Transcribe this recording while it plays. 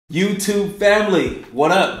YouTube family,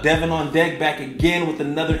 what up? DevanOnDeck back again with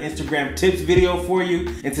another Instagram tips video for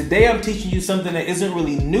you. And today I'm teaching you something that isn't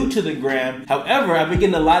really new to the gram. However, I've been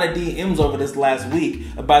getting a lot of DMs over this last week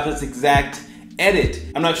about this exact edit.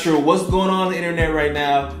 I'm not sure what's going on the internet right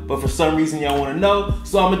now, but for some reason y'all want to know,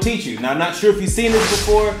 so I'm gonna teach you. Now I'm not sure if you've seen this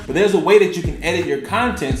before, but there's a way that you can edit your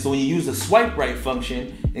content. So when you use the swipe right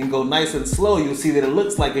function and go nice and slow, you'll see that it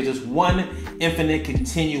looks like it's just one infinite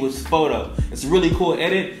continuous photo. It's a really cool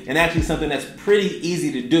edit and actually something that's pretty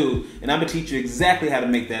easy to do. And I'm gonna teach you exactly how to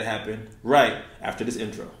make that happen right after this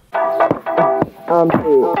intro.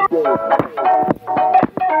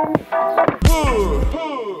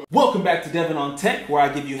 Welcome back to DevanOnTech, where I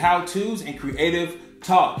give you how-tos and creative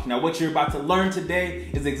talk. Now what you're about to learn today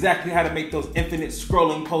is exactly how to make those infinite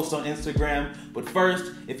scrolling posts on Instagram. But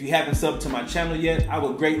first, if you haven't subbed to my channel yet, I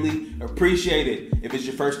would greatly appreciate it. If it's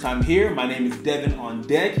your first time here, my name is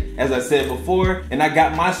DevanOnDeck, as I said before, and I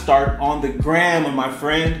got my start on the gram, my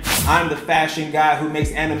friend. I'm the fashion guy who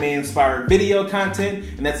makes anime-inspired video content,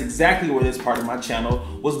 and that's exactly where this part of my channel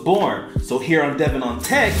was born. So here on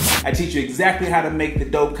DevanOnTech, I teach you exactly how to make the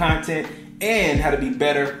dope content and how to be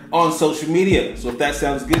better on social media. So if that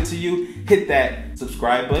sounds good to you, hit that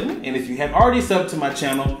subscribe button. And if you have already subbed to my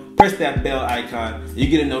channel, press that bell icon. You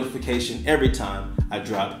get a notification every time I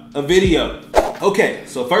drop a video. Okay,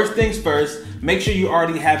 so first things first, make sure you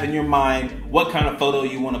already have in your mind what kind of photo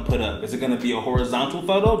you want to put up. Is it going to be a horizontal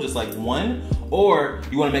photo, just like one? Or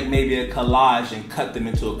you want to make maybe a collage and cut them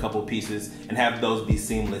into a couple pieces and have those be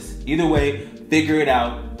seamless? Either way, figure it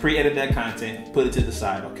out, pre-edit that content, put it to the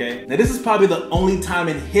side, okay? Now this is probably the only time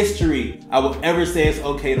in history I will ever say it's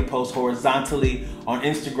okay to post horizontally on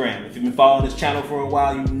Instagram. If you've been following this channel for a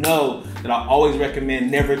while, you know that I always recommend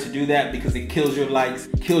never to do that because it kills your likes,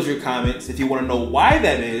 kills your comments. If you want to know why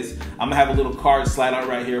that is, I'm gonna have a little card slide out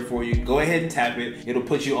right here for you. Go ahead and tap it. It'll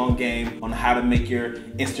put you on game on how to make your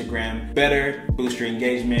Instagram better, boost your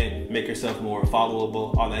engagement, make yourself more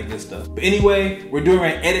followable, all that good stuff. But anyway, we're doing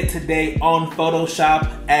an edit today on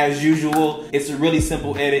Photoshop as usual. It's a really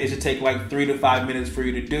simple edit. It should take like 3 to 5 minutes for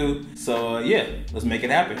you to do. So yeah, let's make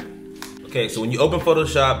it happen. Okay, so when you open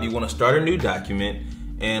Photoshop, you want to start a new document.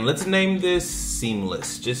 And let's name this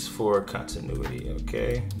Seamless, just for continuity,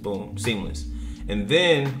 okay? Boom, Seamless. And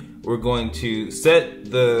then we're going to set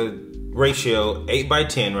the ratio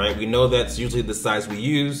 8:10, right? We know that's usually the size we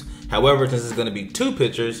use. However, since it's gonna be 2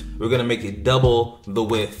 pictures, we're gonna make it double the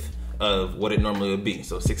width of what it normally would be.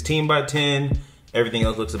 So 16:10, everything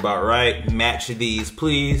else looks about right. Match these,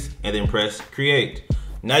 please, and then press create.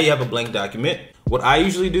 Now you have a blank document. What I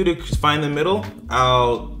usually do to find the middle,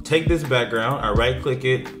 I'll take this background, I right click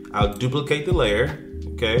it, I'll duplicate the layer,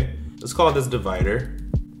 okay? Let's call this divider.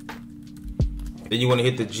 Then you wanna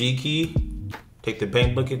hit the G key, take the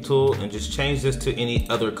paint bucket tool, and just change this to any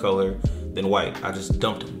other color than white. I just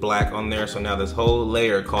dumped black on there, so now this whole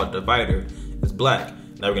layer called divider is black.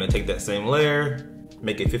 Now we're gonna take that same layer,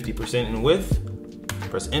 make it 50% in width,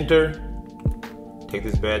 press enter, take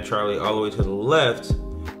this bad Charlie all the way to the left.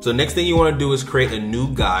 So next thing you wanna do is create a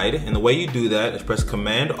new guide, and the way you do that is press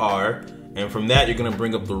Command R, and from that you're gonna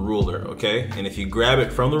bring up the ruler, okay? And if you grab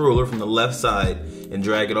it from the ruler from the left side and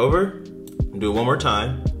drag it over, and do it one more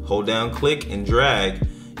time, hold down, click, and drag,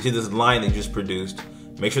 you see this line that you just produced.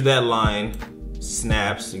 Make sure that line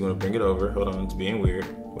snaps. You wanna bring it over. Hold on, it's being weird.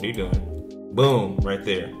 What are you doing? Boom, right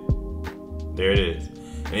there. There it is.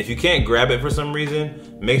 And if you can't grab it for some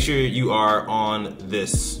reason, make sure you are on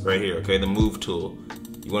this right here, okay? The move tool.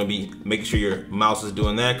 You wanna be making sure your mouse is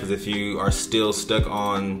doing that, because if you are still stuck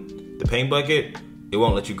on the paint bucket, it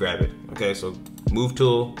won't let you grab it, okay? So move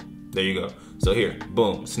tool, there you go. So here,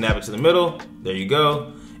 boom, snap it to the middle, there you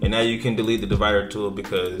go. And now you can delete the divider tool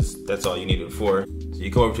because that's all you need it for. So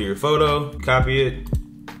you come over to your photo, copy it,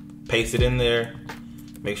 paste it in there,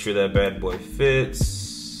 make sure that bad boy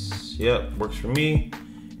fits. Yep, works for me.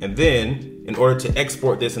 And then, in order to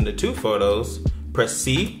export this into 2 photos, press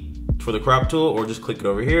C for the crop tool, or just click it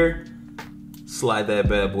over here, slide that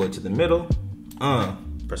bad boy to the middle,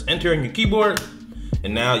 press enter on your keyboard,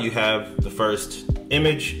 and now you have the first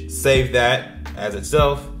image. Save that as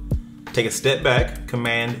itself. Take a step back,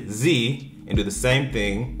 Command Z, and do the same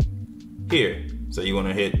thing here. So you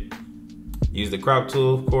wanna use the crop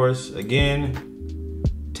tool, of course, again,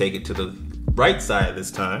 take it to the right side this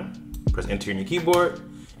time, press enter on your keyboard,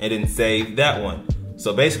 and then save that one.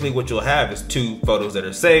 So basically what you'll have is 2 photos that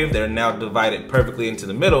are saved that are now divided perfectly into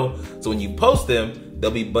the middle. So when you post them, they'll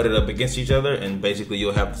be butted up against each other, and basically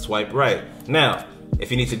you'll have to swipe right. Now, if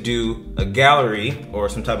you need to do a gallery or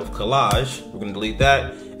some type of collage, we're gonna delete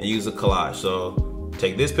that and use a collage. So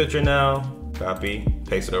take this picture now, copy,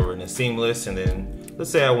 paste it over in the Seamless, and then let's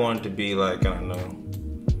say I want it to be like, I don't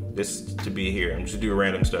know, this to be here. I'm just do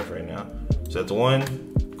random stuff right now. So that's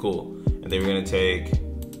 1, cool. And then we're gonna take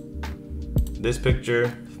this picture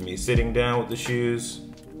of me sitting down with the shoes.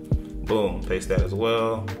 Boom, paste that as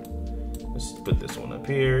well. Let's put this one up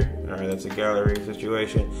here. All right, that's a gallery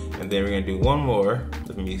situation. And then we're gonna do one more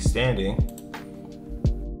of me standing.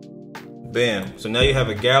 Bam, so now you have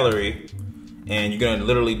a gallery and you're gonna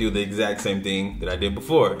literally do the exact same thing that I did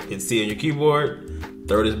before. Hit C on your keyboard,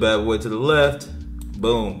 throw this bad boy to the left,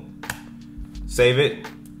 boom. Save it,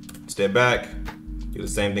 step back, do the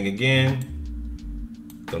same thing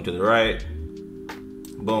again, come to the right,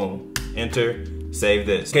 boom, enter, save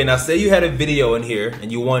this. Okay, now say you had a video in here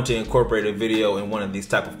and you want to incorporate a video in one of these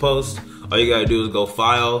type of posts. All you gotta do is go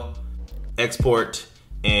File, Export,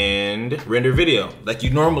 and render video like you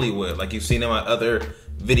normally would, like you've seen in my other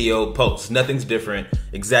video posts. Nothing's different,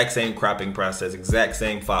 exact same cropping process, exact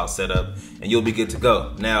same file setup, and you'll be good to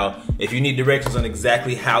go. Now, if you need directions on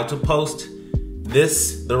exactly how to post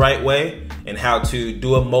this the right way and how to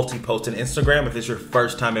do a multi-post in Instagram, if it's your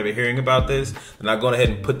first time ever hearing about this, then I'll go ahead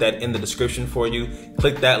and put that in the description for you.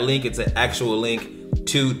 Click that link, it's an actual link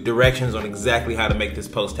to directions on exactly how to make this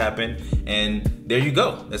post happen, and there you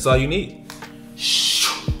go, that's all you need.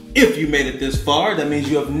 If you made it this far, that means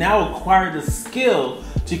you have now acquired the skill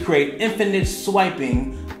to create infinite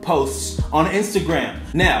swiping posts on Instagram.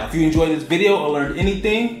 Now, if you enjoyed this video or learned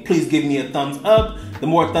anything, please give me a thumbs up. The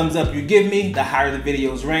more thumbs up you give me, the higher the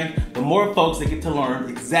videos rank, the more folks that get to learn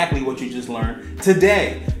exactly what you just learned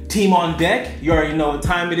today. Team on deck, you already know what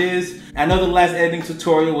time it is. I know the last editing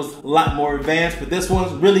tutorial was a lot more advanced, but this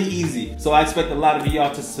one's really easy. So I expect a lot of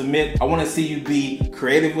y'all to submit. I wanna see you be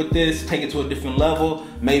creative with this, take it to a different level,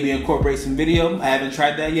 maybe incorporate some video. I haven't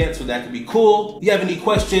tried that yet, so that could be cool. If you have any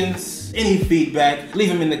questions, any feedback, leave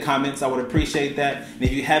them in the comments. I would appreciate that. And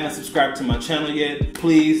if you haven't subscribed to my channel yet,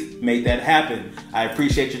 please make that happen. I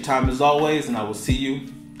appreciate your time as always, and I will see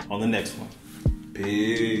you on the next one.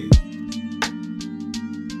 Peace.